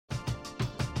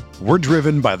We're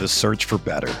driven by the search for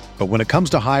better. But when it comes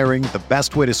to hiring, the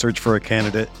best way to search for a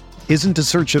candidate isn't to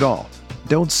search at all.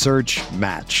 Don't search,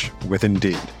 match with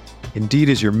Indeed. Indeed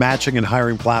is your matching and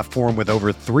hiring platform with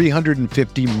over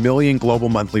 350 million global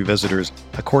monthly visitors,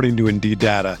 according to Indeed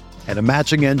data, and a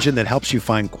matching engine that helps you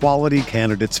find quality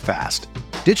candidates fast.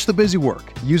 Ditch the busy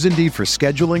work. Use Indeed for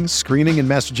scheduling, screening, and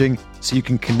messaging so you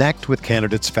can connect with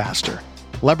candidates faster.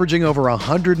 Leveraging over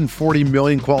 140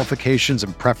 million qualifications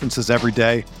and preferences every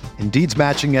day, Indeed's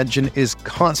matching engine is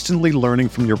constantly learning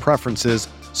from your preferences,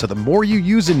 so the more you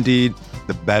use Indeed,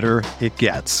 the better it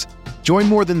gets. Join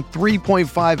more than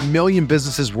 3.5 million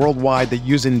businesses worldwide that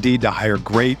use Indeed to hire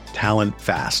great talent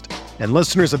fast. And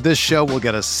listeners of this show will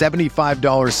get a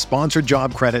 $75 sponsored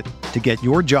job credit to get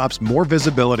your jobs more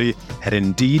visibility at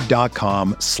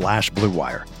Indeed.com/Blue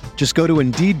Wire. Just go to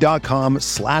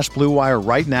Indeed.com/Blue Wire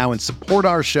right now and support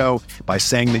our show by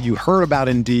saying that you heard about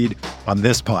Indeed on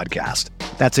this podcast.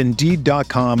 That's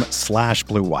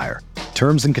Indeed.com/Blue Wire.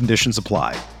 Terms and conditions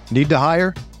apply. Need to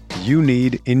hire? You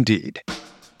need Indeed.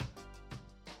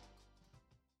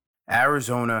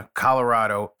 Arizona,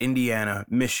 Colorado, Indiana,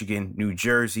 Michigan, New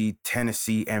Jersey,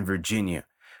 Tennessee, and Virginia.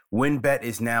 WynnBET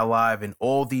is now live in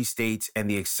all these states, and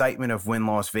the excitement of Wynn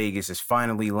Las Vegas has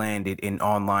finally landed in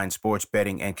online sports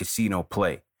betting and casino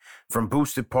play. From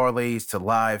boosted parlays to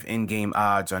live in-game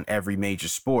odds on every major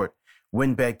sport,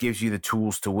 WynnBET gives you the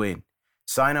tools to win.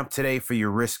 Sign up today for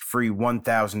your risk-free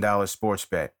 $1,000 sports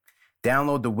bet.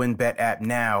 Download the WynnBET app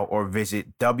now or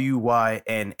visit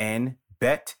wynnbet.com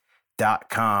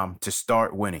to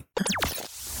start winning.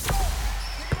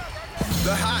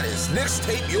 The hottest Knicks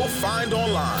tape you'll find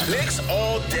online. Knicks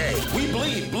all day. We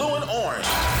bleed blue and orange.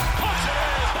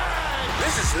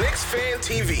 This is Knicks Fan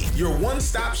TV, your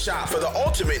one-stop shop for the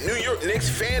ultimate New York Knicks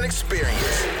fan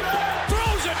experience.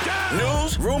 Throws it down.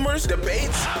 News, rumors,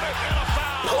 debates,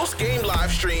 post-game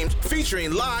live streams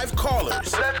featuring live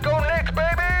callers. Let's go Knicks,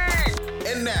 baby!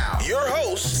 And now, your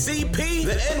host, CP,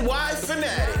 the NY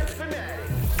Fanatic.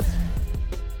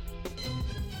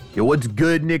 Yo, what's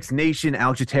good, Knicks Nation?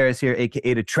 Alex Gutierrez here,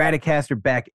 a.k.a. the Stratocaster,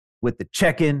 back with the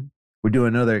check-in. We're doing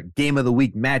another Game of the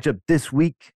Week matchup this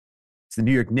week. It's the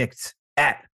New York Knicks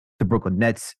at the Brooklyn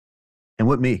Nets. And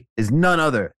with me is none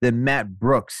other than Matt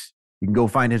Brooks. You can go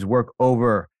find his work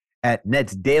over at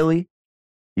Nets Daily.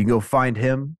 You can go find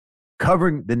him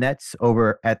covering the Nets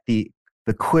over at the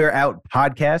Clear Out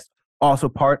podcast, also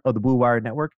part of the Blue Wire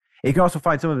Network. And you can also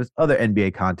find some of his other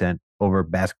NBA content over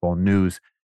at Basketball News.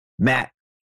 Matt,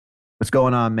 what's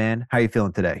going on, man? How are you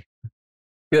feeling today?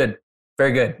 Good.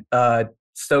 Very good.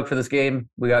 Stoked for this game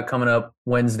we got coming up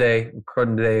Wednesday,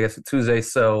 recording today, I guess it's Tuesday.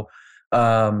 So,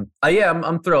 I'm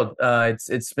thrilled.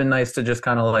 It's been nice to just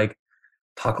kind of like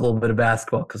talk a little bit of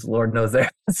basketball because Lord knows there's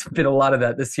been a lot of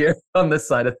that this year on this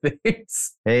side of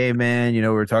things. Hey, man, we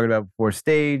were talking about before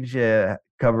stage,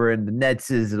 covering the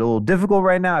Nets is a little difficult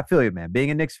right now. I feel you, man.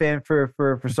 Being a Knicks fan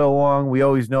for so long, we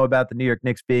always know about the New York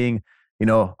Knicks being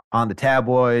on the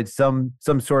tabloids, some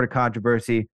sort of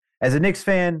controversy. As a Knicks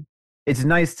fan, it's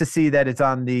nice to see that it's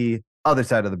on the other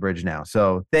side of the bridge now.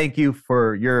 So thank you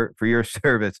for your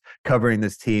service covering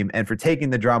this team and for taking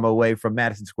the drama away from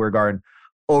Madison Square Garden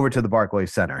over to the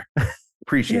Barclays Center.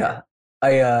 Appreciate it.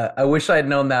 I wish I had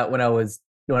known that when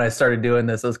I started doing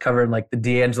this. I was covering like the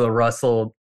D'Angelo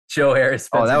Russell, Joe Harris,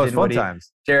 Spencer that was fun Dinwiddie,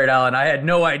 times. Jared Allen. I had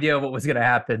no idea what was going to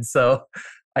happen. So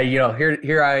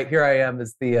here I am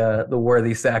as the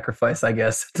worthy sacrifice, I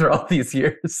guess, through all these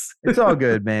years. It's all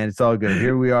good, man. It's all good.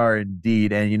 Here we are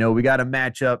indeed. And, we got a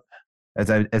matchup, as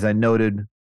I noted,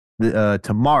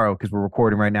 tomorrow, because we're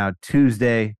recording right now,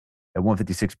 Tuesday at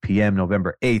 1:56 p.m.,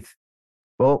 November 8th.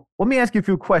 Well, let me ask you a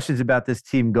few questions about this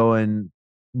team going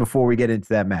before we get into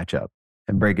that matchup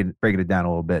and breaking it down a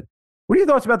little bit. What are your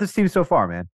thoughts about this team so far,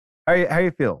 man? How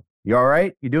you feel? You all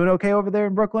right? You doing okay over there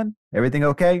in Brooklyn? Everything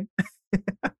okay?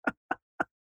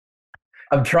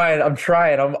 I'm trying.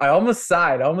 I almost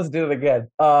sighed. I almost did it again.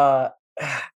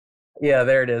 Yeah,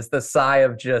 there it is. The sigh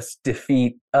of just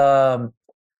defeat. Look,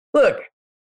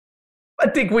 I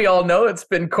think we all know it's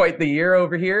been quite the year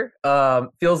over here.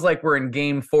 Feels like we're in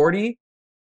game 40.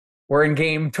 We're in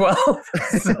game 12.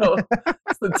 So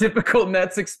it's the typical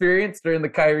Nets experience during the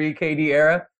Kyrie KD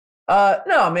era.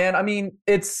 No, man. I mean,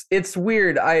 it's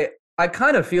weird. I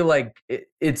kind of feel like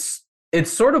it's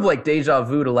sort of like deja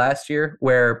vu to last year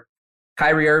where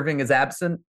Kyrie Irving is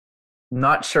absent.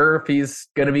 Not sure if he's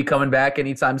going to be coming back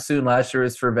anytime soon. Last year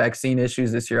was for vaccine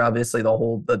issues. This year, obviously,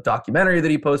 the documentary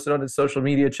that he posted on his social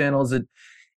media channels.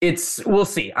 We'll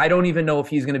see. I don't even know if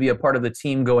he's going to be a part of the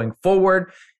team going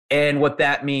forward. And what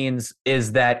that means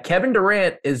is that Kevin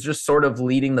Durant is just sort of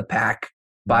leading the pack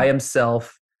by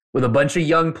himself with a bunch of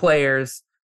young players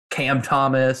Cam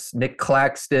Thomas, Nick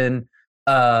Claxton,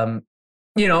 and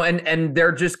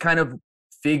they're just kind of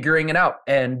figuring it out.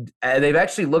 And they've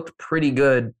actually looked pretty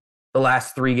good the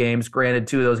last 3 games. Granted,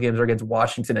 2 of those games are against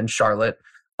Washington and Charlotte.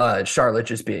 Charlotte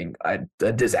just being a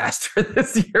disaster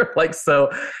this year.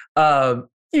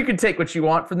 You can take what you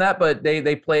want from that, but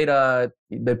they played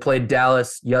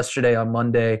Dallas yesterday on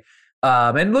Monday,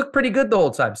 and looked pretty good the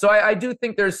whole time. So I do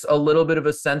think there's a little bit of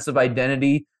a sense of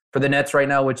identity for the Nets right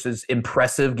now, which is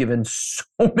impressive given so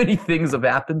many things have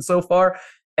happened so far.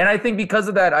 And I think because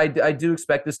of that, I do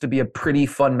expect this to be a pretty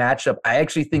fun matchup. I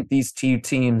actually think these 2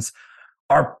 teams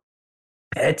are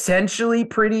potentially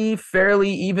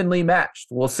fairly evenly matched.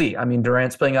 We'll see. I mean,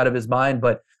 Durant's playing out of his mind,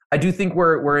 but I do think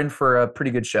we're in for a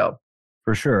pretty good show.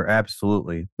 For sure,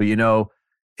 absolutely. But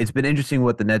it's been interesting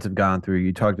what the Nets have gone through.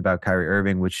 You talked about Kyrie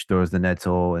Irving, which throws the Nets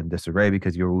all in disarray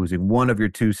because you're losing one of your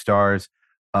 2 stars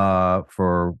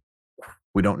for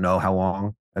we don't know how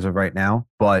long as of right now.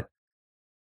 But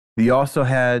you also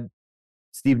had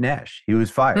Steve Nash. He was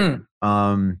fired.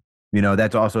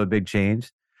 That's also a big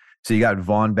change. So you got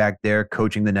Vaughn back there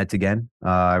coaching the Nets again.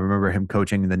 I remember him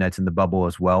coaching the Nets in the bubble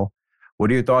as well.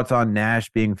 What are your thoughts on Nash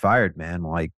being fired, man?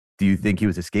 Like, do you think he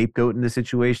was a scapegoat in this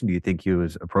situation? Do you think he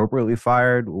was appropriately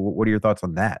fired? What are your thoughts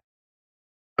on that?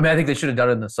 I mean, I think they should have done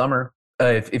it in the summer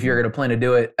if you're going to plan to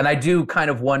do it. And I do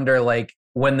kind of wonder, like,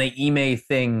 when the Ime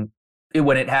thing,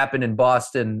 when it happened in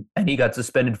Boston and he got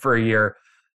suspended for a year,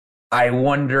 I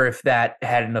wonder if that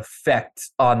had an effect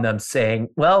on them saying,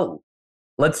 well,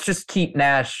 let's just keep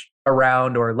Nash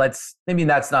around, or maybe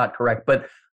that's not correct, but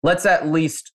let's at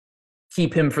least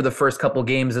keep him for the first couple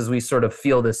games as we sort of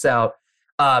feel this out.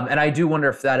 And I do wonder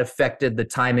if that affected the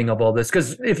timing of all this,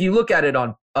 because if you look at it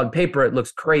on paper, it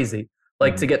looks crazy.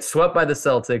 Like to get swept by the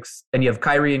Celtics and you have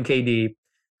Kyrie and KD,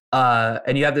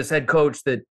 and you have this head coach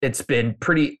that it's been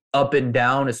pretty up and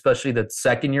down, especially the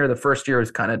second year. The first year is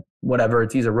kind of whatever.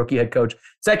 He's a rookie head coach.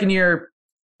 Second year,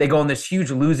 they go on this huge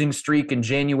losing streak in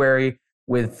January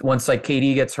once like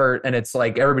KD gets hurt, and it's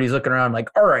like everybody's looking around like,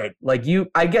 all right, like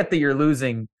I get that you're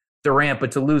losing Durant,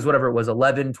 but to lose whatever it was,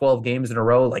 11, 12 games in a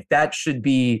row, like that should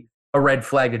be a red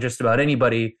flag to just about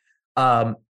anybody.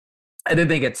 And then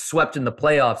they get swept in the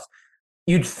playoffs.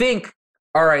 You'd think,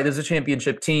 all right, there's a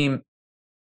championship team.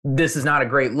 This is not a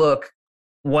great look.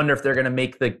 Wonder if they're going to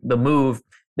make the move.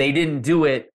 They didn't do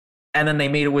it. And then they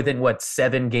made it within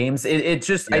 7 games. It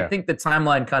just, yeah. I think the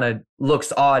timeline kind of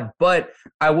looks odd, but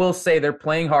I will say they're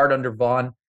playing hard under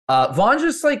Vaughn. Vaughn's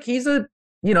just like, he's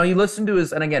you listen to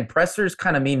his, and again, pressers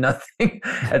kind of mean nothing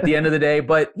at the end of the day,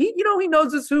 but he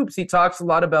knows his hoops. He talks a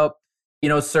lot about,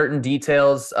 certain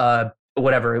details,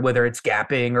 whether it's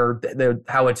gapping or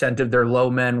how attentive their low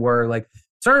men were, like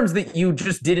terms that you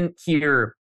just didn't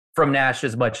hear from Nash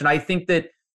as much. And I think that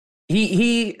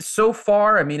he so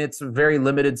far, I mean, it's a very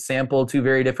limited sample, 2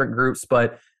 very different groups,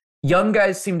 but young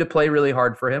guys seem to play really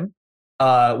hard for him.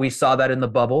 We saw that in the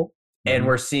bubble, and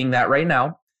we're seeing that right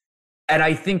now. And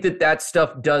I think that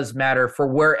stuff does matter for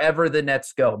wherever the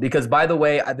Nets go, because, by the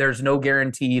way, there's no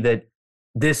guarantee that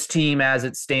this team as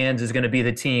it stands is going to be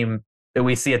the team that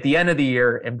we see at the end of the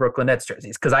year in Brooklyn Nets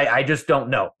jerseys, because I just don't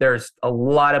know. There's a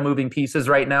lot of moving pieces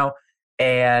right now.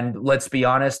 And let's be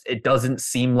honest, it doesn't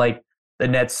seem like the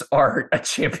Nets are a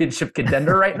championship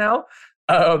contender right now.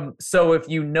 So if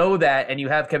you know that and you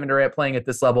have Kevin Durant playing at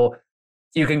this level,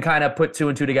 you can kind of put 2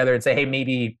 and 2 together and say, hey,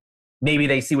 maybe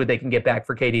they see what they can get back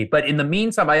for KD. But in the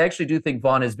meantime, I actually do think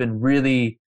Vaughn has been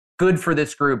really good for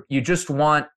this group. You just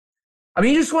want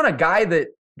a guy that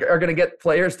are going to get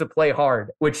players to play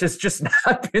hard, which has just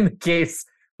not been the case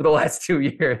for the last 2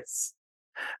 years.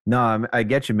 No, I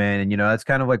get you, man. And, that's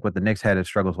kind of like what the Knicks had as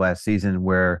struggles last season,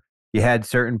 where you had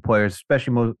certain players,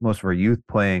 especially most of our youth,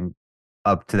 playing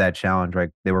up to that challenge, right?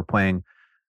 They were playing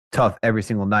tough every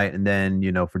single night. And then,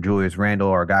 for Julius Randle,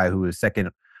 our guy who was second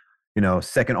all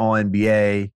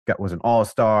NBA, was an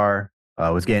all-star,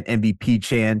 was getting MVP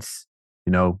chance.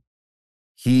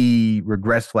 He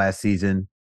regressed last season.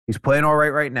 He's playing all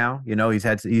right now.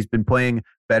 He's been playing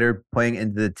better, playing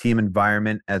into the team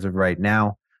environment as of right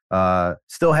now.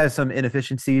 Still has some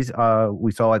inefficiencies.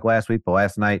 We saw like last week, but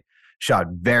last night shot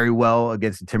very well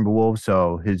against the Timberwolves.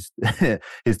 So his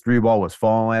 3-ball was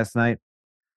falling last night.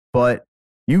 But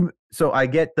I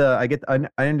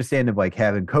understand of like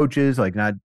having coaches, like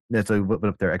not necessarily put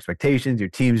up their expectations. Your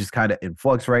team's just kind of in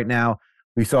flux right now.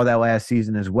 We saw that last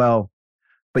season as well.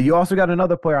 But you also got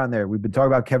another player on there. We've been talking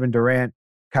about Kevin Durant,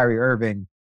 Kyrie Irving.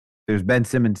 There's Ben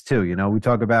Simmons too. We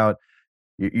talk about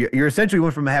you're essentially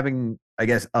went from having, I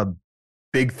guess, a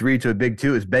big 3 to a big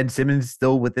 2. Is Ben Simmons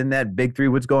still within that big 3?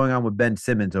 What's going on with Ben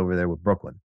Simmons over there with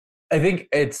Brooklyn? I think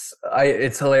it's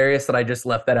hilarious that I just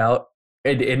left that out.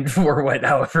 and we're what,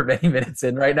 however many minutes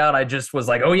in right now, and I just was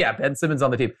like, oh yeah, Ben Simmons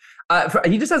on the team.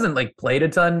 He just hasn't like played a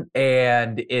ton,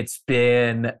 and it's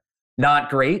been not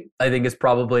great. I think is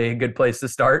probably a good place to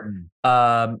start.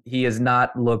 He has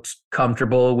not looked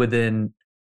comfortable within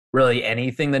really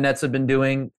anything the Nets have been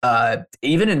doing,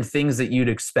 even in things that you'd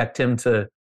expect him to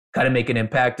kind of make an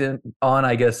impact on,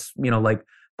 I guess, like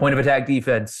point of attack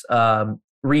defense,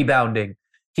 rebounding.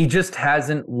 He just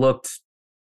hasn't looked,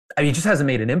 he just hasn't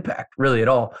made an impact really at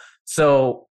all.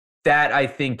 So that I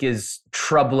think is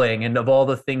troubling. And of all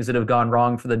the things that have gone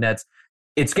wrong for the Nets,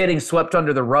 it's getting swept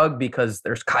under the rug because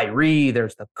there's Kyrie,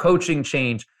 there's the coaching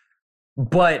change,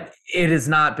 but it has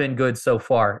not been good so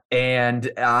far. And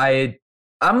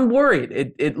I'm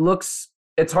worried. It looks,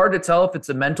 it's hard to tell if it's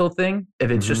a mental thing,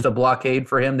 if it's just a blockade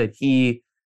for him that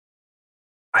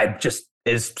I just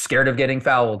is scared of getting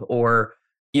fouled or,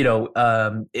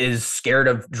 is scared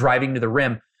of driving to the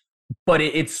rim. But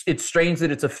it's strange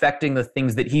that it's affecting the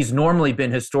things that he's normally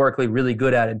been historically really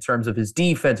good at in terms of his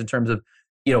defense, in terms of,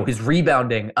 his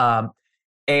rebounding.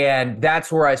 And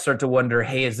that's where I start to wonder,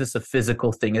 hey, is this a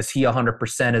physical thing? Is he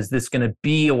 100%? Is this going to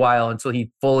be a while until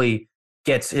he fully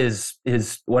gets his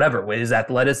whatever, his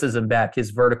athleticism back,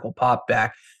 his vertical pop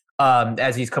back,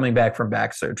 as he's coming back from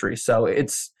back surgery? So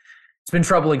it's been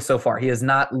troubling so far. He has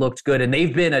not looked good, and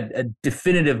they've been a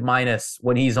definitive minus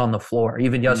when he's on the floor.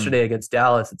 Even yesterday against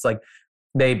Dallas, it's like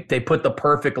they put the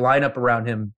perfect lineup around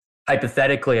him.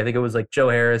 Hypothetically, I think it was like Joe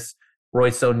Harris,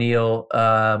 Royce O'Neal,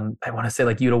 I want to say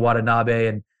like Yuta Watanabe,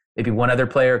 and maybe one other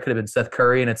player. Could have been Seth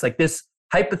Curry. And it's like this,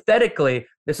 hypothetically,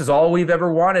 this is all we've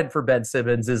ever wanted for Ben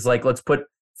Simmons, is like, let's put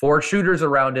 4 shooters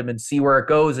around him and see where it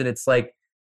goes. And it's like,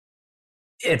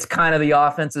 it's kind of the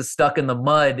offense is stuck in the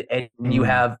mud, and you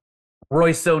have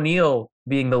Royce O'Neal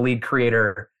being the lead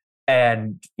creator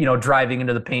and, driving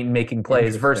into the paint and making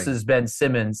plays versus Ben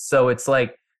Simmons. So it's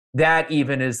like that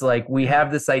even is like, we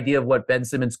have this idea of what Ben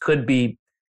Simmons could be.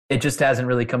 It just hasn't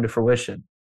really come to fruition.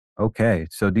 Okay.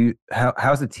 So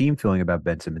how's the team feeling about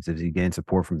Ben Simmons? Is he getting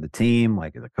support from the team,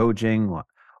 like the coaching?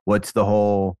 What's the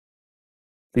whole,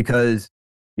 because,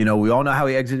 we all know how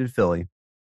he exited Philly.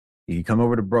 You come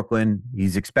over to Brooklyn,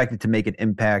 he's expected to make an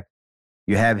impact.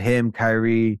 You have him,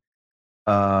 Kyrie,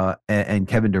 and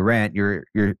Kevin Durant. You're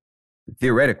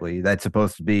theoretically, that's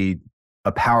supposed to be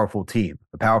a powerful team,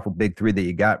 a powerful big three that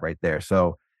you got right there.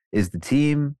 So is the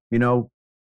team,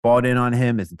 bought in on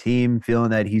him? Is the team feeling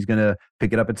that he's going to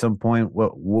pick it up at some point?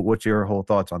 What's your whole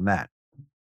thoughts on that?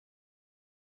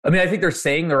 I mean, I think they're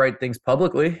saying the right things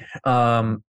publicly. We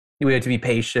have to be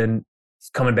patient. He's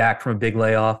coming back from a big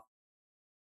layoff.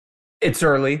 It's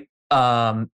early.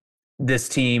 This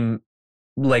team,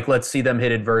 like, let's see them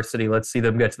hit adversity. Let's see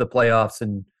them get to the playoffs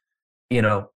and,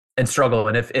 and struggle.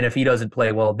 And if he doesn't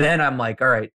play well, then I'm like, all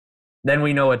right, then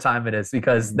we know what time it is,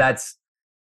 because that's,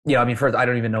 first, I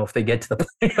don't even know if they get to the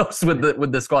playoffs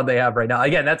with the squad they have right now.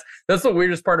 Again, that's the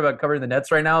weirdest part about covering the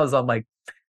Nets right now, is I'm like,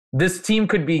 this team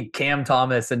could be Cam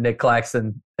Thomas and Nick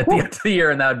Claxton at the end of the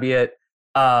year, and that would be it.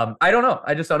 I don't know.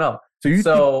 I just don't know.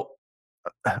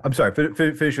 I'm sorry.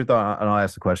 Finish your thought, and I'll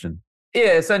ask the question.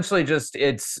 Yeah, essentially, just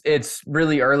it's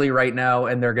really early right now,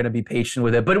 and they're going to be patient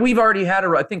with it. But we've already had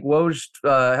I think Woj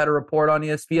had a report on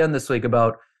ESPN this week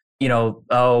about,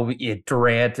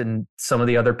 Durant and some of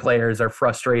the other players are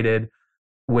frustrated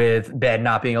with Ben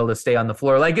not being able to stay on the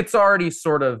floor. Like, it's already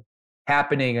sort of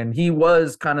happening. And he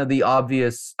was kind of the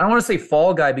obvious, I don't want to say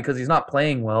fall guy because he's not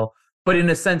playing well, but in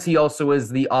a sense, he also is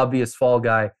the obvious fall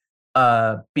guy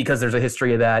because there's a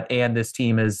history of that. And this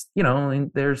team is,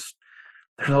 there's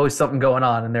always something going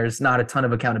on, and there's not a ton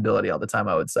of accountability all the time,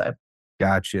 I would say.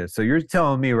 Gotcha. So you're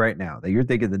telling me right now that you're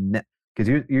thinking the net, because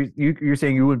you're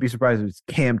saying you wouldn't be surprised if it's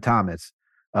Cam Thomas,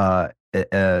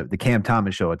 the Cam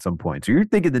Thomas show at some point. So you're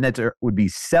thinking the Nets would be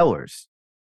sellers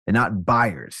and not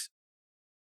buyers.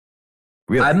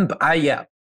 Really? Yeah.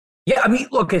 I mean,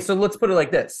 okay. So let's put it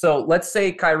like this. So let's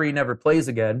say Kyrie never plays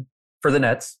again for the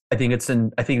Nets. I think that's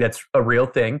a real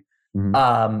thing.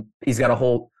 Mm-hmm. He's got a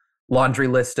whole laundry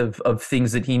list of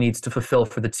things that he needs to fulfill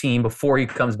for the team before he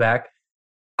comes back.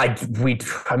 At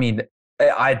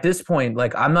this point,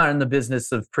 like, I'm not in the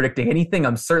business of predicting anything.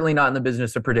 I'm certainly not in the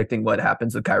business of predicting what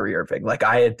happens with Kyrie Irving. Like,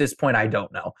 at this point, I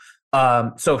don't know.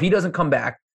 So if he doesn't come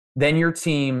back, then your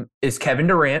team is Kevin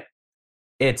Durant.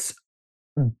 It's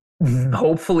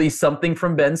hopefully something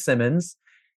from Ben Simmons.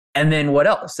 And then what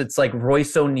else? It's like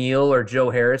Royce O'Neal or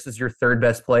Joe Harris is your third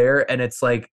best player. And it's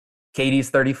like KD's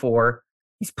 34.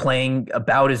 He's playing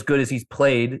about as good as he's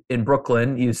played in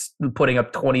Brooklyn. He's putting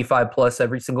up 25 plus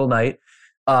every single night.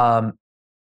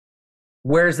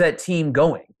 Where's that team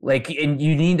going? Like, and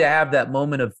you need to have that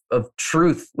moment of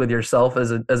truth with yourself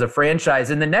as a franchise.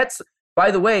 And the Nets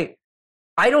by the way,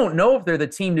 I don't know if they're the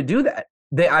team to do that.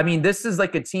 This is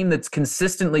like a team that's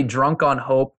consistently drunk on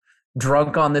hope,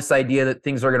 drunk on this idea that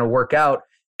things are going to work out.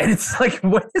 And it's like,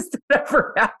 when has that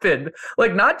ever happened?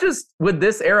 Like, not just with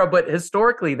this era, but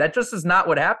historically, that just is not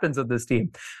what happens with this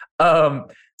team.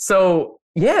 So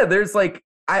yeah, there's like,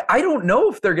 I don't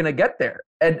know if they're going to get there.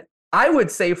 And I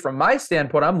would say from my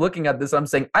standpoint, I'm looking at this, I'm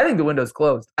saying, I think the window's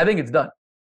closed. I think it's done.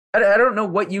 I don't know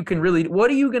what you can really,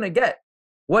 what are you going to get?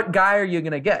 What guy are you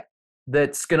going to get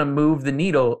that's going to move the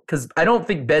needle? Because I don't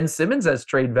think Ben Simmons has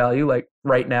trade value like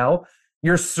right now.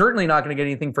 You're certainly not going to get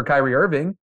anything for Kyrie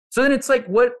Irving. So then it's like,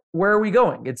 where are we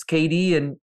going? It's KD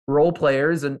and role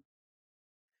players, and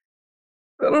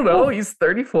I don't know. He's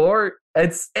 34. I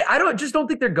just don't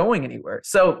think they're going anywhere.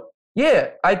 So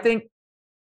yeah, I think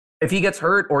if he gets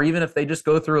hurt, or even if they just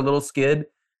go through a little skid,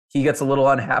 he gets a little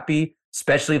unhappy,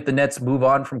 especially if the Nets move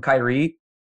on from Kyrie.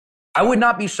 I would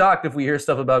not be shocked if we hear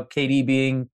stuff about KD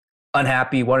being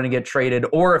unhappy, wanting to get traded,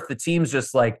 or if the team's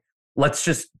just like, let's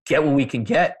just get what we can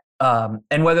get.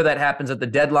 And whether that happens at the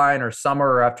deadline or summer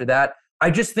or after that,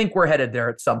 I just think we're headed there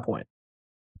at some point.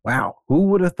 Wow. Who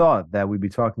would have thought that we'd be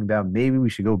talking about maybe we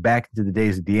should go back into the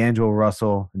days of D'Angelo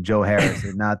Russell and Joe Harris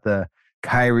and not the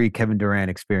Kyrie, Kevin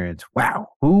Durant experience? Wow.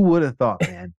 Who would have thought,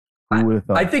 man? Who would have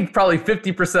thought? I think probably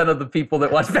 50% of the people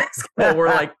that watch basketball were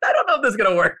like, I don't know if this is going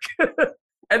to work.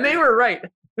 And they were right.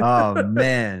 Oh,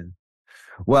 man.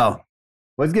 Well,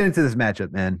 let's get into this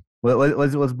matchup, man.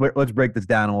 Let's break this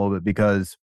down a little bit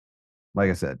because, like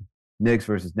I said, Knicks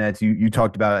versus Nets. You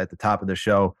talked about it at the top of the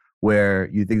show where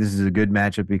you think this is a good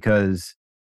matchup because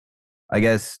I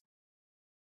guess,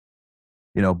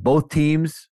 both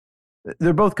teams,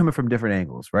 they're both coming from different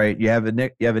angles, right? You have a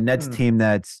Nets team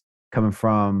that's coming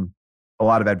from a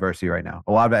lot of adversity right now,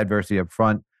 a lot of adversity up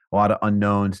front, a lot of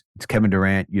unknowns. It's Kevin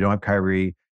Durant. You don't have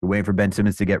Kyrie. You're waiting for Ben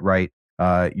Simmons to get right.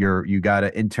 You got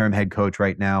an interim head coach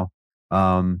right now.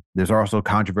 There's also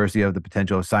controversy of the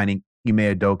potential of signing Ime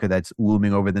Udoka that's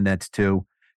looming over the Nets too.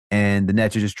 And the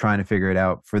Nets are just trying to figure it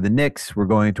out. For the Knicks, we're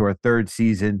going into our third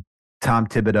season. Tom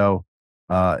Thibodeau,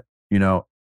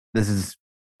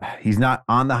 he's not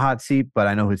on the hot seat, but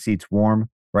I know his seat's warm,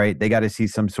 right? They got to see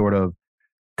some sort of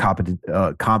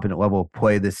competent level of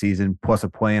play this season, plus a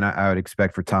play-in I would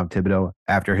expect for Tom Thibodeau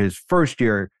after his first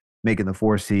year making the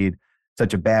 4 seed.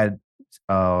 Such a bad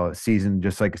season,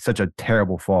 just like such a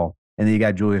terrible fall. And then you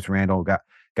got Julius Randle, got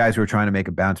guys who are trying to make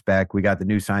a bounce back. We got the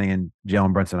new signing in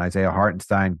Jalen Brunson, Isaiah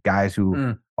Hartenstein, guys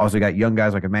who also got young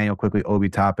guys like Emmanuel Quickly, Obi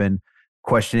Toppin,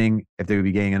 questioning if they would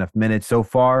be getting enough minutes. So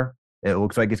far, it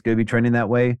looks like it's going to be trending that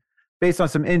way based on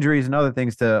some injuries and other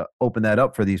things to open that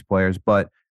up for these players. But,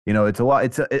 it's a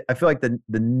lot. I feel like the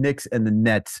Knicks and the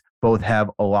Nets both have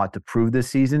a lot to prove this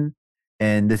season.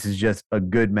 And this is just a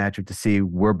good matchup to see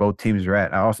where both teams are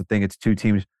at. I also think it's two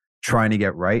teams trying to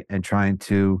get right and trying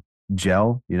to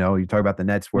gel. You talk about the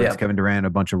Nets where it's Kevin Durant and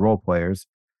a bunch of role players,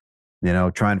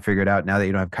 trying to figure it out now that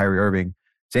you don't have Kyrie Irving.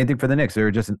 Same thing for the Knicks. They're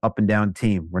just an up and down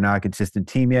team. We're not a consistent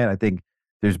team yet. I think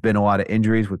there's been a lot of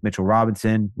injuries with Mitchell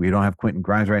Robinson. We don't have Quentin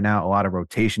Grimes right now, a lot of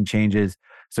rotation changes.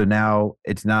 So now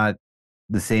it's not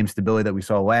the same stability that we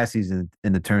saw last season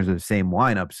in the terms of the same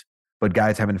lineups, but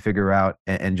guys having to figure out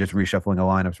and just reshuffling the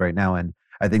lineups right now. And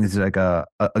I think this is like a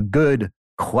good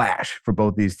clash for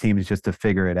both these teams just to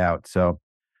figure it out. So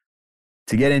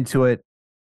to get into it,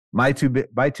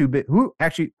 who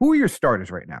are your starters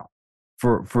right now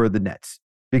for the Nets?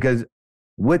 Because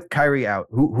with Kyrie out,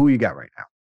 who you got right now?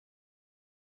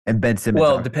 And Ben Simmons.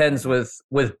 Well, it depends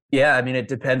it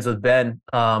depends with Ben.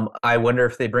 I wonder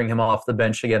if they bring him off the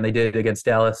bench again. They did against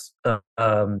Dallas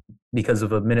because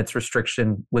of a minutes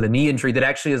restriction with a knee injury that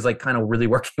actually is like kind of really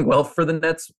working well for the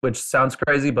Nets, which sounds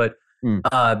crazy, but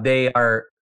they are,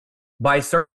 by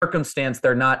circumstance,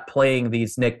 they're not playing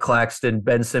these Nick Claxton,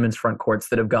 Ben Simmons front courts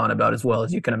that have gone about as well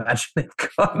as you can imagine they've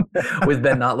gone with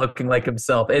Ben not looking like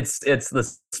himself. It's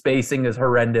the spacing is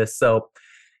horrendous. So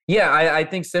yeah, I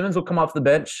think Simmons will come off the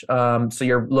bench. So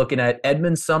you're looking at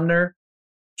Edmund Sumner,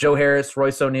 Joe Harris,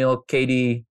 Royce O'Neal,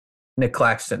 KD, Nick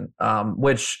Claxton,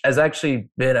 which has actually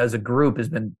been, as a group, has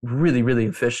been really, really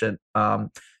efficient.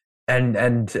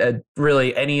 And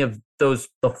really any of the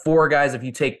 4 guys, if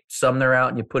you take Sumner out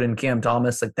and you put in Cam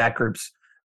Thomas, like that group's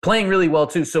playing really well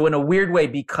too. So in a weird way,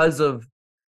 because of,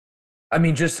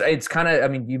 it's kind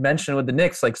of, you mentioned with the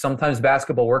Knicks, like sometimes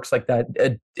basketball works like that.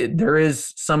 There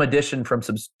is some addition from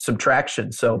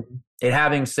subtraction. So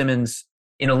having Simmons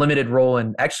in a limited role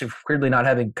and actually weirdly not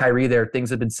having Kyrie there, things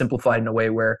have been simplified in a way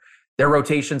where their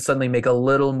rotations suddenly make a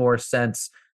little more sense.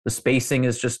 The spacing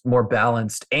is just more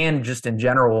balanced, and just in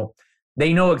general,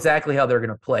 they know exactly how they're going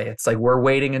to play. It's like we're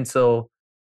waiting until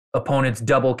opponents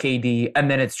double KD,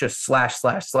 and then it's just slash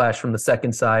from the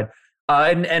second side.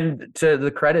 And to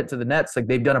the credit to the Nets, like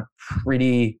they've done a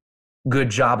pretty good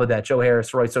job of that. Joe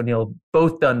Harris, Royce O'Neal,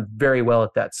 both done very well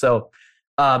at that. So,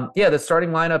 the starting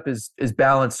lineup is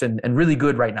balanced and really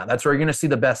good right now. That's where you're going to see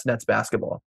the best Nets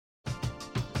basketball.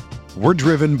 We're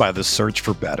driven by the search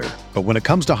for better. But when it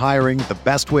comes to hiring, the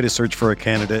best way to search for a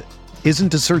candidate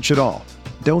isn't to search at all.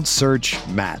 Don't search,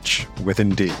 match with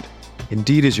Indeed.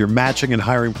 Indeed is your matching and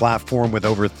hiring platform with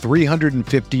over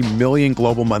 350 million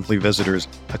global monthly visitors,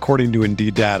 according to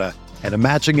Indeed data, and a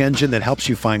matching engine that helps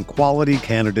you find quality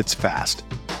candidates fast.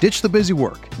 Ditch the busy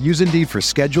work. Use Indeed for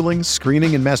scheduling,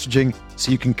 screening, and messaging so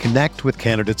you can connect with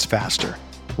candidates faster.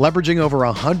 Leveraging over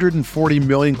 140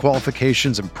 million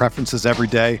qualifications and preferences every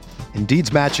day,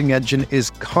 Indeed's matching engine is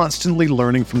constantly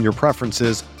learning from your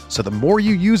preferences, so the more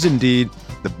you use Indeed,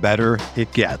 the better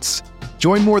it gets.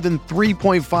 Join more than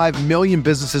 3.5 million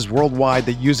businesses worldwide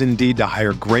that use Indeed to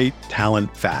hire great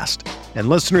talent fast. And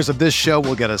listeners of this show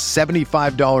will get a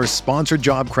 $75 sponsored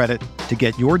job credit to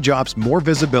get your jobs more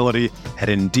visibility at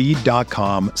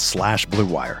Indeed.com/Blue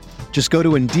Wire. Just go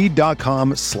to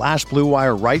Indeed.com/Blue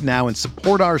Wire right now and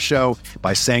support our show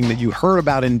by saying that you heard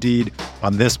about Indeed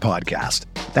on this podcast.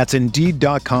 That's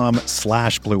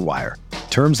Indeed.com/Blue Wire.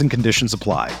 Terms and conditions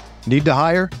apply. Need to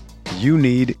hire? You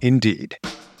need Indeed.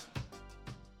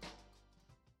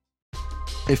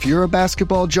 If you're a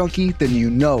basketball junkie, then you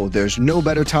know there's no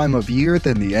better time of year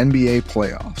than the NBA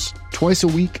playoffs. Twice a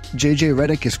week, JJ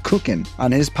Redick is cooking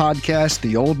on his podcast,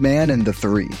 The Old Man and the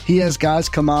Three. He has guys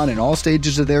come on in all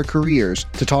stages of their careers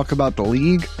to talk about the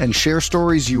league and share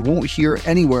stories you won't hear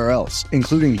anywhere else,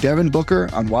 including Devin Booker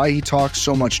on why he talks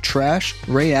so much trash,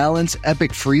 Ray Allen's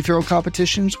epic free throw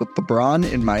competitions with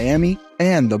LeBron in Miami,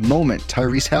 and the moment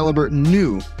Tyrese Halliburton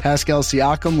knew Pascal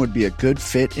Siakam would be a good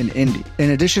fit in Indy.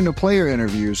 In addition to player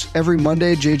interviews, every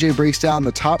Monday JJ breaks down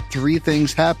the top 3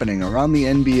 things happening around the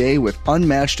NBA with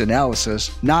unmatched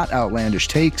analysis, not outlandish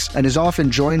takes, and is often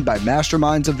joined by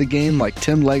masterminds of the game like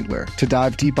Tim Legler to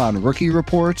dive deep on rookie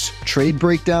reports, trade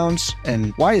breakdowns,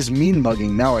 and why is mean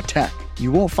mugging now a tech?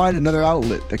 You won't find another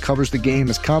outlet that covers the game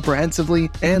as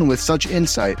comprehensively and with such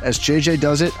insight as JJ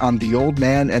does it on The Old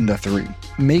Man and the Three.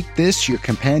 Make this your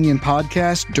companion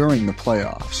podcast during the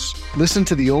playoffs. Listen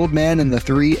to The Old Man and the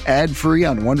Three ad-free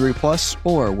on Wondery Plus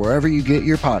or wherever you get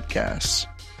your podcasts.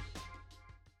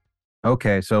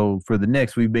 Okay, so for the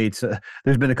Knicks,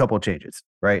 there's been a couple of changes,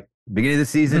 right? Beginning of the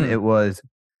season, it was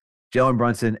Jalen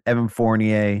Brunson, Evan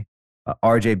Fournier,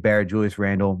 RJ Barrett, Julius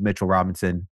Randle, Mitchell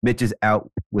Robinson. Mitch is out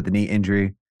with a knee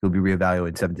injury. He'll be reevaluated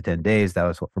in 7 to 10 days. That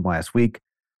was from last week.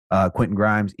 Quentin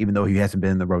Grimes, even though he hasn't been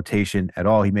in the rotation at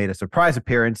all, he made a surprise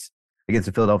appearance against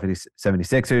the Philadelphia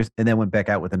 76ers and then went back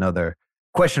out with another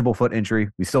questionable foot injury.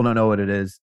 We still don't know what it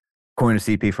is. According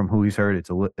to CP, from who he's heard,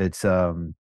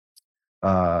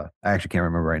 I actually can't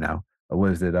remember right now.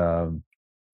 What is it? It'll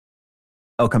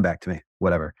come back to me.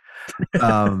 Whatever.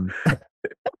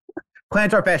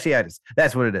 Plantar fasciitis.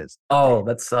 That's what it is. Oh,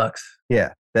 that sucks. Yeah.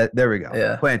 There we go.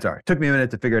 Yeah. Plantar. Took me a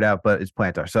minute to figure it out, but it's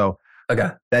plantar. So okay.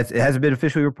 It hasn't been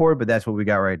officially reported, but that's what we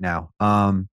got right now.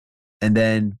 And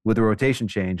then with the rotation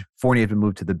change, Fournier has been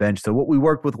moved to the bench. So what we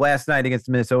worked with last night against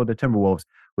the Minnesota Timberwolves,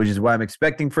 which is what I'm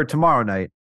expecting for tomorrow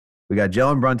night, we got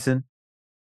Jalen Brunson,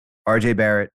 RJ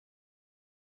Barrett,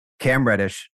 Cam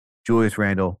Reddish, Julius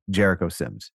Randle, Jericho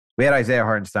Sims. We had Isaiah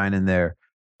Hartenstein in there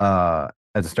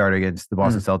as a starter against the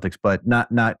Boston Celtics, but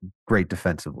not great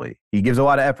defensively. He gives a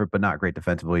lot of effort, but not great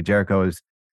defensively. Jericho is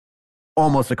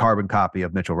almost a carbon copy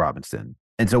of Mitchell Robinson.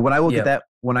 And so when I look at that,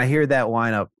 when I hear that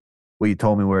lineup, what you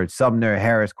told me where it's Sumner,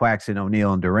 Harris, Claxton,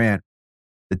 O'Neal, and Durant,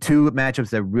 the 2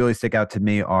 matchups that really stick out to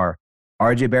me are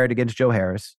RJ Barrett against Joe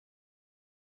Harris,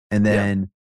 and then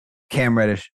Cam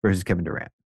Reddish versus Kevin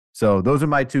Durant. So those are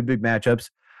my 2 big matchups,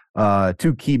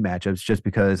 2 key matchups, just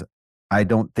because I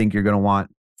don't think you're going to want,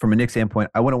 from a Knicks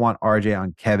standpoint, I wouldn't want RJ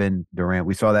on Kevin Durant.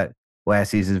 We saw that last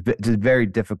season. It's very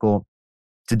difficult.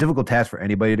 It's a difficult task for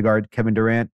anybody to guard Kevin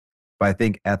Durant, but I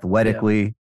think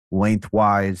athletically,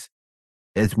 lengthwise,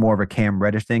 it's more of a Cam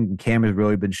Reddish thing. And Cam has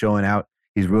really been showing out.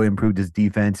 He's really improved his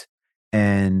defense.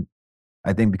 And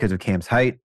I think because of Cam's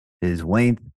height, his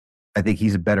length, I think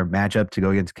he's a better matchup to go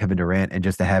against Kevin Durant and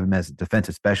just to have him as a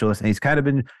defensive specialist. And he's kind of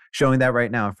been showing that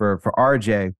right now. For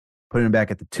RJ, putting him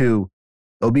back at the 2,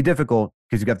 it'll be difficult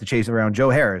because you got to chase around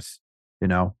Joe Harris,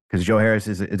 because Joe Harris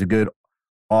is a good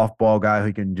off-ball guy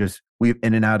who can just weave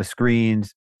in and out of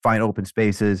screens, find open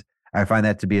spaces. I find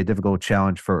that to be a difficult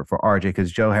challenge for RJ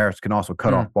because Joe Harris can also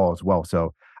cut off ball as well.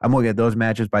 So I'm looking at those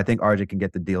matchups, but I think RJ can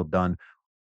get the deal done.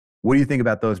 What do you think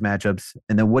about those matchups?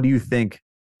 And then what do you think,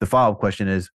 the follow-up question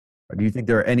is, Or do you think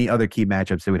there are any other key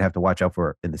matchups they would have to watch out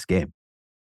for in this game?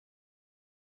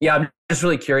 Yeah, I'm just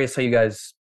really curious how you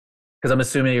guys, because I'm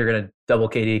assuming you're going to double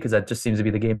KD because that just seems to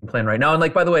be the game plan right now. And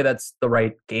like, by the way, that's the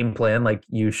right game plan. Like,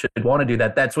 you should want to do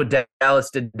that. That's what Dallas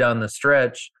did down the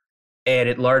stretch, and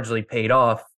it largely paid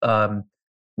off.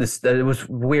 It was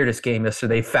weirdest game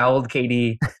yesterday. They fouled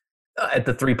KD at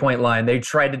the 3-point line. They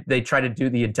tried to do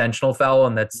the intentional foul,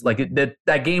 and that's like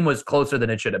that game was closer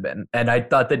than it should have been. And I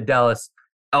thought that Dallas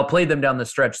outplayed them down the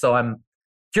stretch. So I'm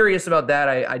curious about that.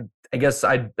 I guess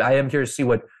I am curious to see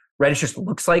what Reddish just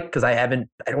looks like, because I don't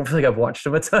feel like I've watched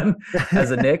him a ton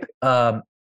as a Knick,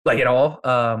 like at all.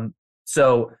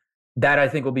 So that I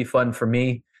think will be fun for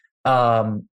me.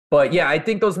 But yeah, I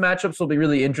think those matchups will be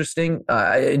really interesting.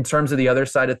 In terms of the other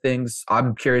side of things,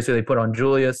 I'm curious who they put on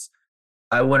Julius.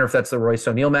 I wonder if that's the Royce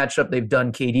O'Neal matchup. They've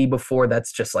done KD before.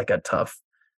 That's just like a tough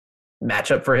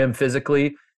matchup for him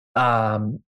physically.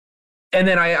 And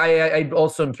then I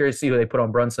also am curious to see who they put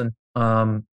on Brunson.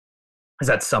 Is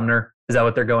that Sumner? Is that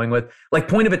what they're going with? Like,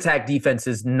 point of attack defense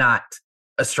is not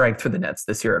a strength for the Nets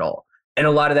this year at all. And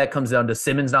a lot of that comes down to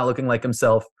Simmons not looking like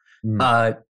himself.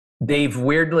 They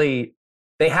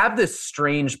have this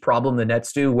strange problem, the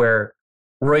Nets do, where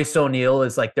Royce O'Neal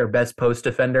is like their best post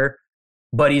defender,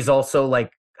 but he's also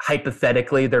like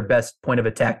hypothetically their best point of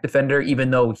attack defender,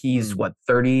 even though he's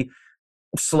 30,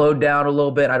 slowed down a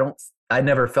little bit. I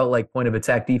never felt like point of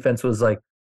attack defense was like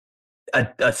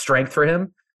a strength for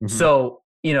him. So,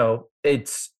 it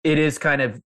is kind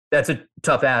of, that's a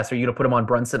tough ask. Are you going to put him on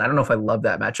Brunson? I don't know if I love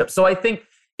that matchup. So I think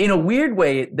in a weird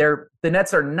way, the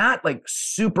Nets are not like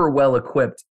super well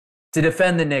equipped to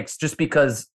defend the Knicks, just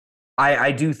because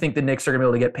I do think the Knicks are going to be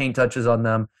able to get paint touches on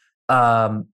them.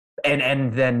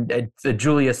 And then the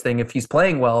Julius thing, if he's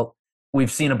playing well,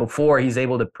 we've seen it before. He's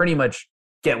able to pretty much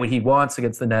get what he wants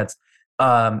against the Nets.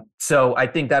 So I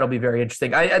think that'll be very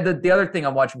interesting. The other thing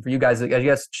I'm watching for you guys, I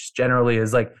guess, just generally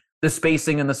is like the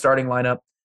spacing in the starting lineup.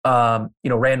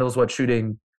 Randall's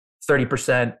shooting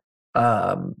 30%.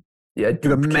 Took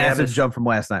a massive jump from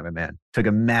last night, my man. Took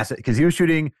a massive, because he was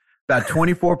shooting about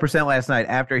 24% last night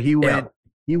after he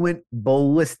went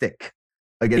ballistic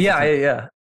against.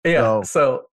 Yeah.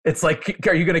 So it's like,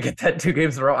 are you going to get that 2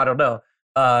 games in a row? I don't know.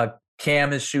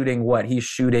 Cam is shooting He's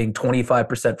shooting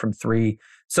 25% from 3.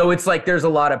 So it's like there's a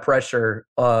lot of pressure,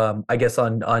 I guess,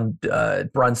 on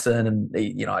Brunson, and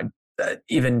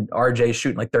even RJ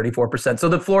shooting like 34%. So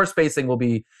the floor spacing will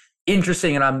be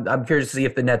interesting, and I'm curious to see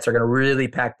if the Nets are going to really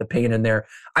pack the paint in there.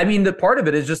 I mean, the part of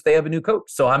it is just they have a new coach,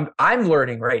 so I'm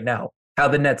learning right now how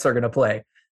the Nets are going to play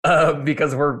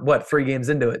because we're 3 games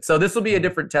into it. So this will be a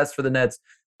different test for the Nets,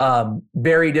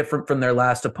 very different from their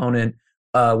last opponent.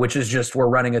 Which is just, we're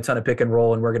running a ton of pick and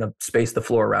roll and we're going to space the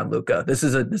floor around Luka. This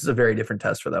is a very different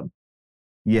test for them.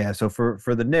 Yeah. So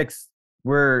for the Knicks,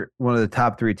 we're one of the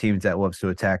top 3 teams that loves to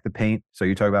attack the paint. So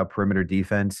you talk about perimeter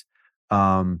defense.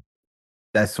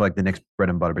 That's like the Knicks bread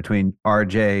and butter. Between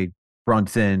RJ,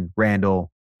 Brunson,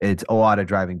 Randall, it's a lot of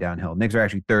driving downhill. Knicks are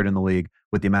actually 3rd in the league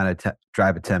with the amount of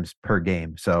drive attempts per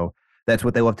game. So that's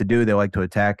what they love to do. They like to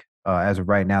attack. As of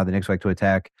right now, the Knicks like to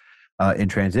attack in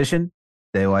transition.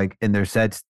 They like, in their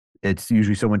sets, it's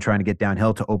usually someone trying to get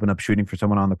downhill to open up shooting for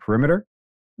someone on the perimeter.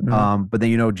 But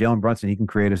then, Jalen Brunson, he can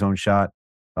create his own shot.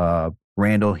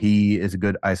 Randall, he is a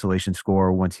good isolation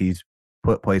scorer once he's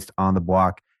placed on the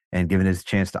block and given his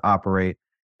chance to operate.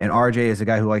 And RJ is a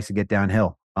guy who likes to get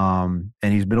downhill. And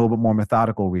he's been a little bit more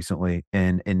methodical recently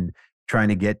in trying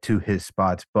to get to his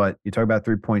spots. But you talk about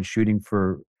 3-point shooting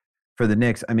for the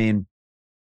Knicks. I mean,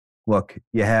 look,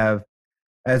 you have,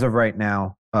 as of right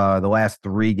now, the last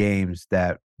 3 games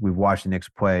that we've watched the Knicks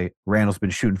play, Randall's been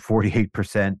shooting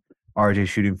 48%, RJ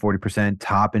shooting 40%,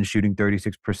 Toppin shooting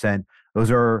 36%.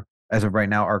 Those are, as of right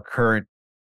now, our current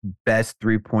best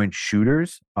 3-point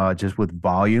shooters, just with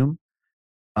volume.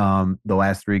 The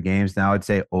last 3 games. Now I'd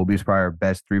say Obi's probably our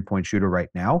best 3-point shooter right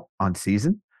now on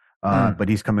season, but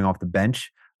he's coming off the bench.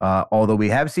 Although we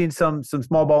have seen some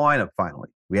small ball lineup finally.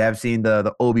 We have seen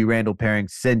the Obi Randall pairing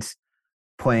since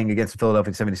playing against the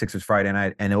Philadelphia 76ers Friday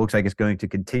night, and it looks like it's going to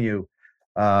continue,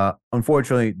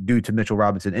 unfortunately, due to Mitchell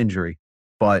Robinson injury.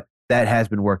 But that has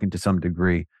been working to some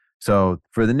degree. So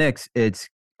for the Knicks,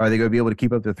 are they going to be able to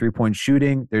keep up their 3-point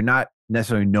shooting? They're not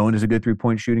necessarily known as a good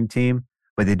 3-point shooting team,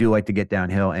 but they do like to get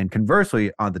downhill. And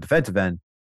conversely, on the defensive end,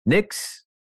 Knicks,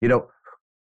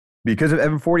 because of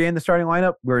Evan Fournier in the starting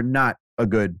lineup, we're not a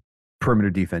good perimeter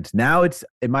defense. Now it's,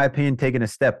 in my opinion, taking a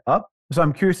step up. So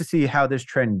I'm curious to see how this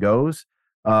trend goes.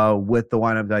 With the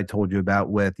lineup that I told you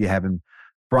about, with you having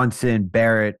Brunson,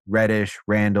 Barrett, Reddish,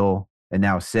 Randall, and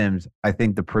now Sims. I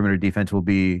think the perimeter defense will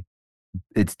be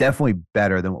it's definitely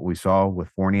better than what we saw with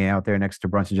Fournier out there next to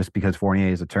Brunson, just because Fournier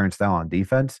is a turnstile on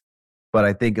defense. But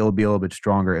I think it'll be a little bit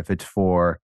stronger if it's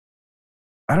for,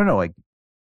 I don't know, like,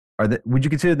 would you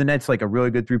consider the Nets like a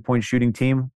really good 3-point shooting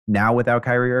team now without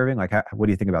Kyrie Irving? Like, what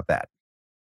do you think about that?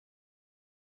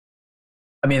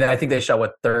 I mean, I think they shot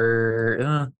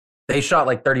they shot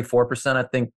like 34%, I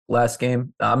think, last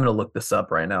game. I'm going to look this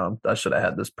up right now. I should have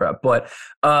had this prep. But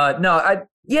no,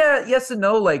 yes and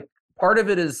no. Like, part of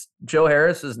it is Joe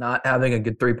Harris is not having a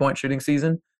good 3-point shooting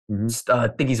season. Mm-hmm. I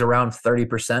think he's around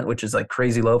 30%, which is like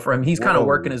crazy low for him. He's kind of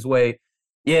working his way.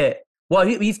 Yeah. Well,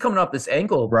 he's coming off this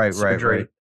ankle surgery. Right.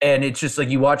 And it's just like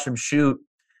you watch him shoot.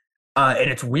 And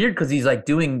it's weird because he's like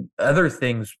doing other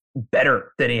things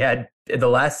better than he had in the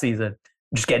last season.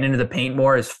 Just getting into the paint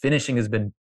more. His finishing has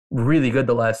been really good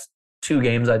the last 2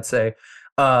 games, I'd say,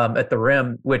 at the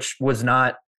rim, which was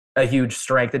not a huge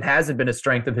strength. It hasn't been a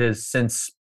strength of his since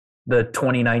the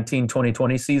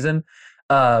 2019-2020 season.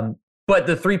 But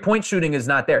the 3-point shooting is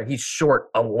not there. He's short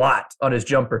a lot on his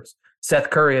jumpers. Seth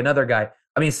Curry, another guy.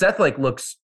 I mean, Seth like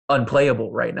looks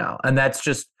unplayable right now. And that's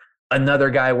just another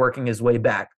guy working his way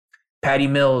back. Patty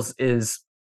Mills is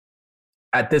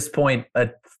at this point a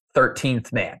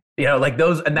 13th man. You know, like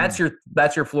those, and that's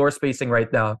your floor spacing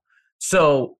right now.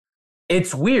 So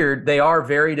it's weird. They are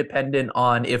very dependent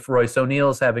on if Royce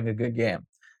O'Neal's having a good game.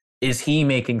 Is he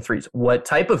making threes? What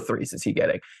type of threes is he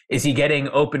getting? Is he getting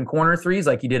open corner threes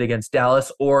like he did against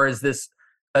Dallas? Or is this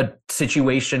a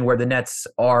situation where the Nets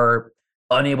are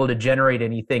unable to generate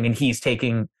anything and he's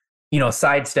taking,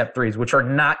 sidestep threes, which are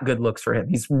not good looks for him?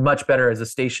 He's much better as a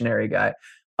stationary guy.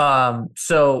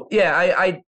 So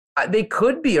yeah, they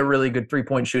could be a really good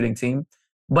 3-point shooting team,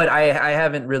 but I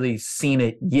haven't really seen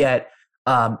it yet.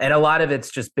 And a lot of it's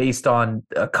just based on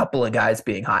a couple of guys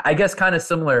being hot. I guess kind of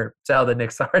similar to how the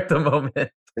Knicks are at the moment.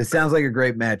 It sounds like a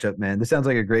great matchup, man. This sounds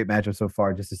like a great matchup so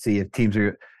far, just to see if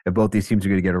both these teams are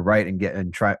going to get it right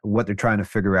and try what they're trying to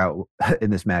figure out in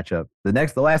this matchup.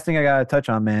 The last thing I got to touch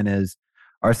on, man, is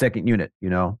our second unit.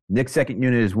 Knicks' second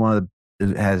unit is one of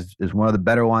the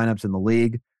better lineups in the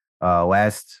league.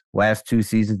 Last 2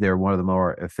 seasons, they were one of the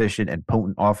more efficient and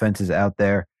potent offenses out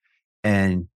there.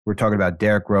 And we're talking about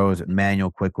Derrick Rose, Emmanuel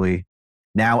Quickly,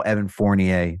 now Evan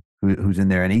Fournier, who's in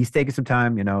there, and he's taking some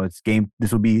time.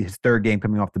 This will be his 3rd game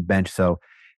coming off the bench, so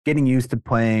getting used to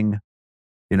playing,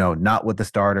 not with the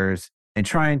starters and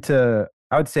trying to,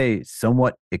 I would say,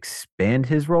 somewhat expand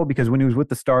his role, because when he was with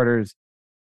the starters,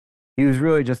 he was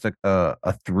really just a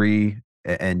 3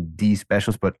 and D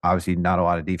specialist, but obviously not a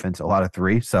lot of defense, a lot of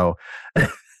 3. So,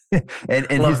 and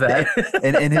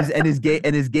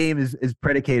his game is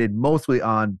predicated mostly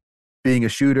on being a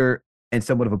shooter and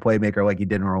somewhat of a playmaker like he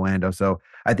did in Orlando. So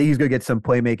I think he's going to get some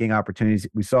playmaking opportunities.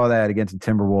 We saw that against the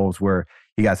Timberwolves where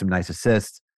he got some nice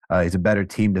assists. He's a better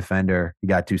team defender. He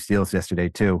got 2 steals yesterday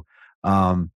too.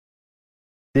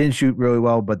 Didn't shoot really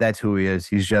well, but that's who he is.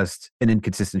 He's just an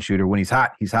inconsistent shooter. When he's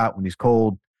hot, he's hot. When he's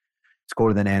cold, it's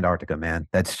colder than Antarctica, man.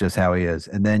 That's just how he is.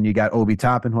 And then you got Obi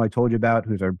Toppin, who I told you about,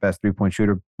 who's our best 3-point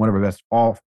shooter, one of our best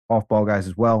off-ball guys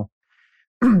as well.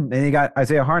 And you got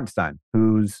Isaiah Hartenstein,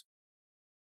 who's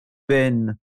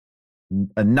been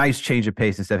a nice change of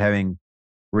pace instead of having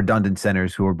redundant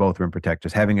centers who are both rim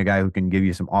protectors. Having a guy who can give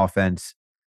you some offense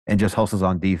and just hustles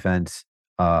on defense,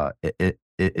 it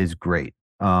is great.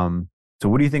 So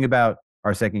what do you think about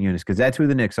our second units? Because that's who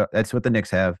the Knicks are. That's what the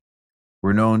Knicks have.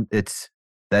 We're known.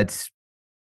 That's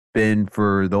been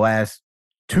for the last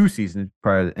 2 seasons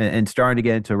prior, and starting to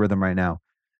get into a rhythm right now.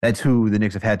 That's who the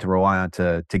Knicks have had to rely on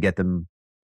to get them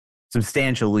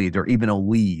substantial leads or even a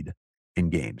lead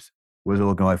in games. What is it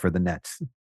looking like for the Nets?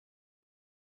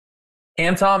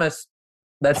 Cam Thomas.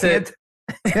 That's it.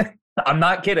 I'm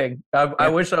not kidding. I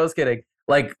wish I was kidding.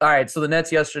 Like, all right, so the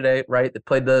Nets yesterday, right, they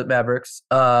played the Mavericks.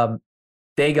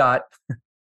 They got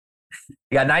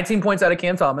 19 points out of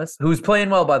Cam Thomas, who's playing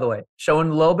well, by the way, showing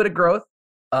a little bit of growth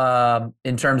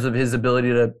in terms of his ability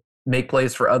to make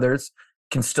plays for others,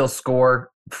 can still score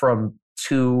from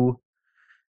 2.5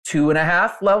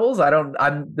 levels.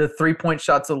 The 3-point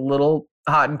shot's a little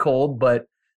hot and cold, but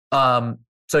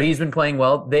so he's been playing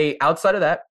well. Outside of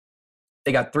that,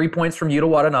 they got 3 points from Yuta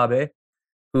Watanabe,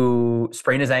 who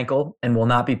sprained his ankle and will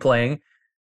not be playing.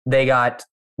 They got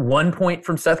 1 point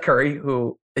from Seth Curry,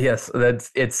 who, yes,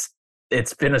 it's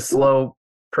been a slow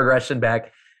progression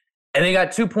back. And they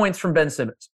got 2 points from Ben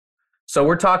Simmons. So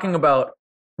we're talking about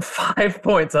 5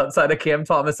 points outside of Cam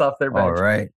Thomas off their bench. All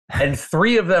right. And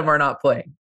 3 of them are not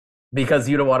playing because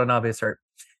Yuta Watanabe is hurt.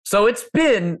 So it's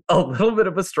been a little bit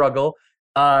of a struggle.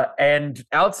 And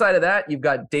outside of that, you've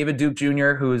got David Duke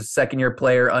Jr., who's second-year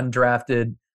player,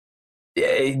 undrafted.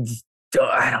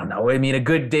 I don't know. I mean, a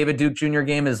good David Duke Jr.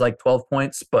 game is like 12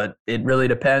 points, but it really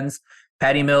depends.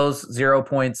 Patty Mills, 0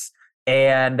 points.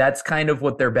 And that's kind of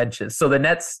what their bench is. So the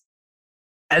Nets,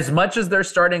 as much as their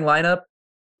starting lineup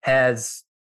has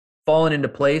fallen into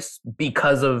place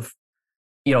because of,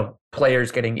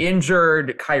 players getting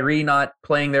injured, Kyrie not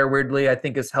playing there weirdly, I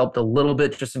think has helped a little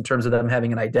bit just in terms of them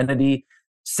having an identity.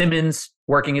 Simmons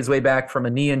working his way back from a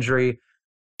knee injury.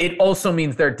 It also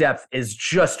means their depth is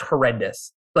just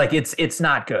horrendous. Like it's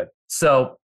not good.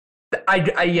 So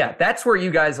that's where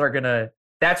you guys are gonna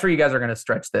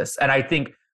stretch this. And I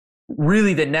think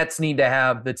really the Nets need to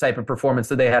have the type of performance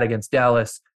that they had against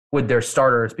Dallas with their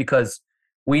starters, because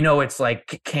we know it's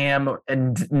like Cam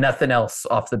and nothing else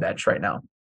off the bench right now.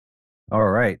 All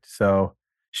right. So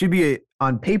should be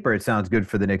on paper, it sounds good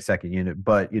for the Knicks second unit,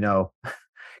 but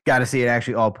got to see it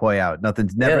actually all play out.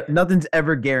 Nothing's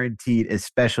ever guaranteed,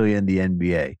 especially in the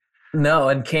NBA. No,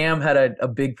 and Cam had a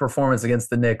big performance against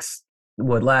the Knicks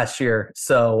last year.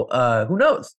 So who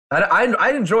knows?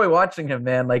 I enjoy watching him,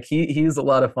 man. Like he's a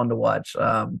lot of fun to watch.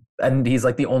 And he's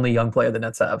like the only young player the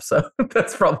Nets have. So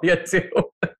that's probably it too.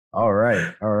 All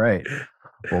right.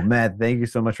 Well, Matt, thank you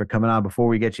so much for coming on. Before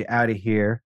we get you out of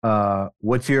here,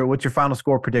 what's your final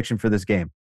score prediction for this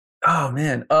game? Oh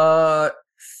man. I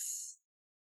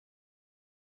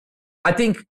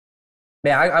think,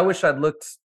 man, I wish I'd looked.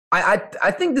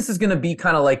 I think this is going to be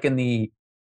kind of like in the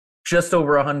just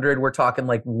over 100. We're talking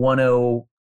like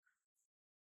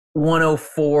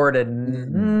 104 to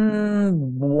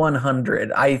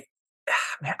 100. I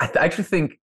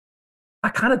actually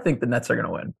kind of think the Nets are going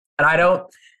to win. And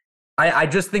I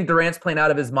just think Durant's playing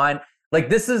out of his mind.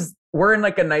 Like we're in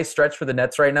like a nice stretch for the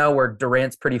Nets right now where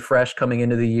Durant's pretty fresh coming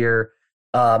into the year.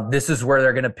 This is where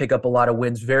they're going to pick up a lot of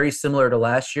wins, very similar to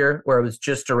last year where it was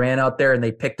just Durant out there and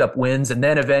they picked up wins. And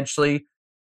then eventually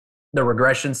the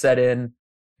regression set in,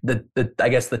 I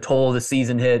guess the toll of the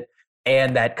season hit,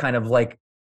 and that kind of like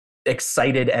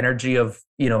excited energy of,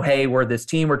 hey, we're this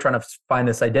team, we're trying to find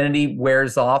this identity,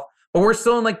 wears off. But we're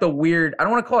still in like the weird, I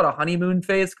don't want to call it a honeymoon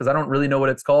phase because I don't really know what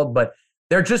it's called, but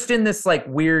they're just in this like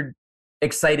weird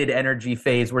excited energy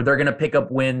phase where they're going to pick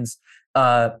up wins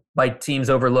by teams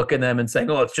overlooking them and saying,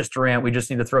 oh, it's just Durant, we just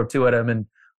need to throw two at him and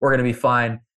we're going to be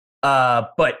fine.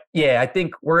 But yeah, I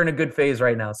think we're in a good phase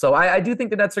right now. So I do think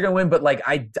the Nets are going to win, but like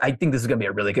I think this is going to be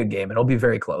a really good game and it'll be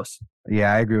very close.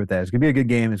 Yeah, I agree with that. It's going to be a good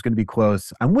game. It's going to be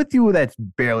close. I'm with you. That's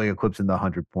barely eclipsing the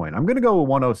 100 point. I'm going to go with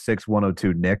 106,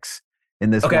 102 Knicks in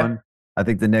this one. I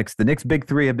think the Knicks big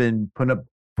three have been putting up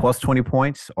plus 20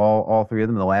 points, all three of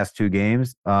them in the last two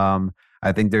games.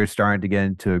 I think they're starting to get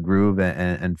into a groove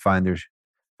and find their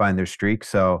streak.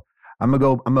 So I'm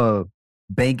gonna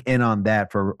bank in on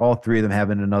that for all three of them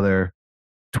having another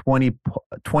 20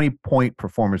 point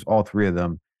performance, all three of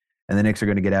them. And the Knicks are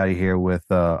going to get out of here with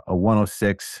a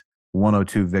 106-102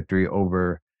 victory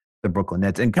over the Brooklyn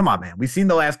Nets. And come on, man, we've seen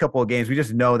the last couple of games. We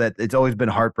just know that it's always been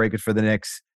heartbreakers for the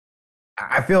Knicks.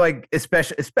 I feel like,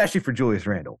 especially for Julius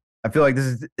Randle, I feel like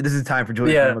this is time for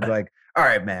Julius Randle to be like, all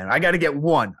right, man, I got to get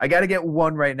one. I got to get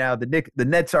one right now. The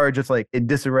Nets are just like in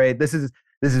disarray. This is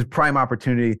prime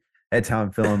opportunity. That's how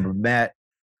I'm feeling. But Matt,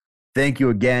 thank you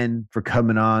again for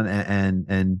coming on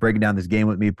and breaking down this game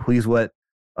with me. Please let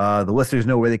the listeners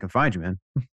know where they can find you, man.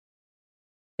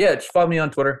 Yeah, just follow me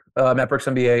on Twitter, Matt Brooks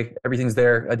NBA. Everything's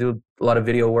there. I do a lot of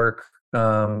video work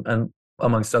and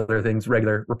amongst other things,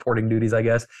 regular reporting duties, I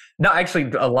guess. No,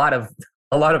 actually, a lot of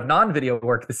non-video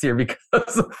work this year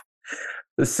because of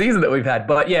the season that we've had.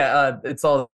 But yeah, it's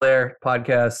all there.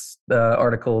 Podcasts,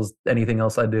 articles, anything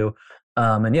else I do.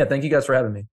 And yeah, thank you guys for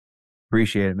having me.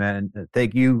 Appreciate it, man. And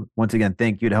thank you once again.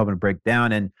 Thank you to helping break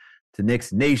down. And to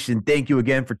Knicks Nation, thank you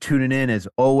again for tuning in. As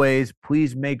always,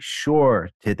 please make sure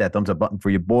to hit that thumbs up button for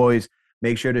your boys.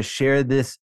 Make sure to share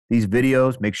these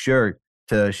videos. Make sure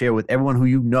to share with everyone who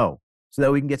you know so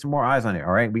that we can get some more eyes on it.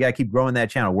 All right. We got to keep growing that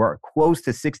channel. We're close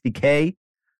to 60K.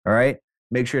 All right.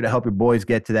 Make sure to help your boys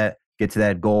get to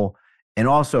that goal. And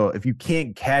also, if you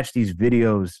can't catch these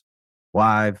videos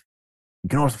live, you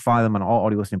can also find them on all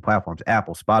audio listening platforms,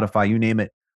 Apple, Spotify, you name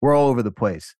it. We're all over the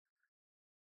place.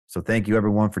 So thank you,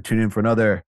 everyone, for tuning in for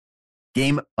another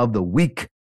Game of the Week.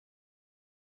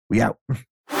 We out.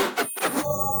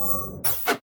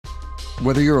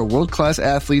 Whether you're a world-class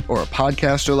athlete or a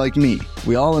podcaster like me,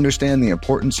 we all understand the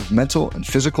importance of mental and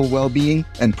physical well-being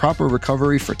and proper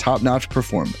recovery for top-notch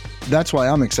performance. That's why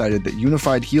I'm excited that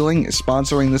Unified Healing is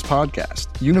sponsoring this podcast.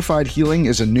 Unified Healing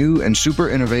is a new and super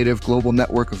innovative global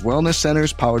network of wellness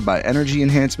centers powered by Energy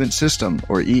Enhancement System,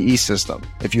 or EE System.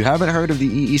 If you haven't heard of the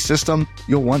EE System,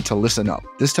 you'll want to listen up.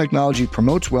 This technology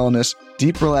promotes wellness,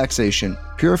 deep relaxation,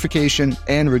 purification,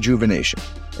 and rejuvenation.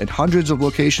 At hundreds of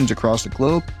locations across the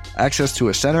globe, access to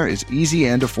a center is easy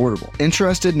and affordable.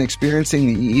 Interested in experiencing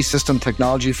the EE System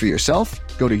technology for yourself?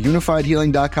 Go to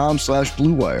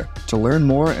unifiedhealing.com/bluewire to learn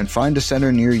more and find a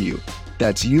center near you.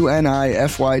 That's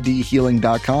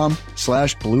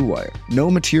unifydhealing.com/bluewire.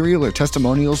 No material or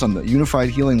testimonials on the Unified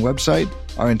Healing website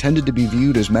are intended to be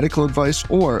viewed as medical advice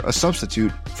or a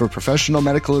substitute for professional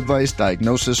medical advice,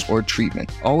 diagnosis, or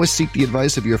treatment. Always seek the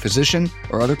advice of your physician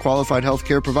or other qualified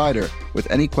healthcare provider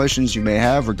with any questions you may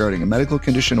have regarding a medical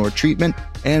condition or treatment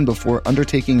and before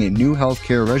undertaking a new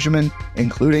healthcare regimen,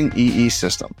 including EE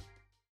System.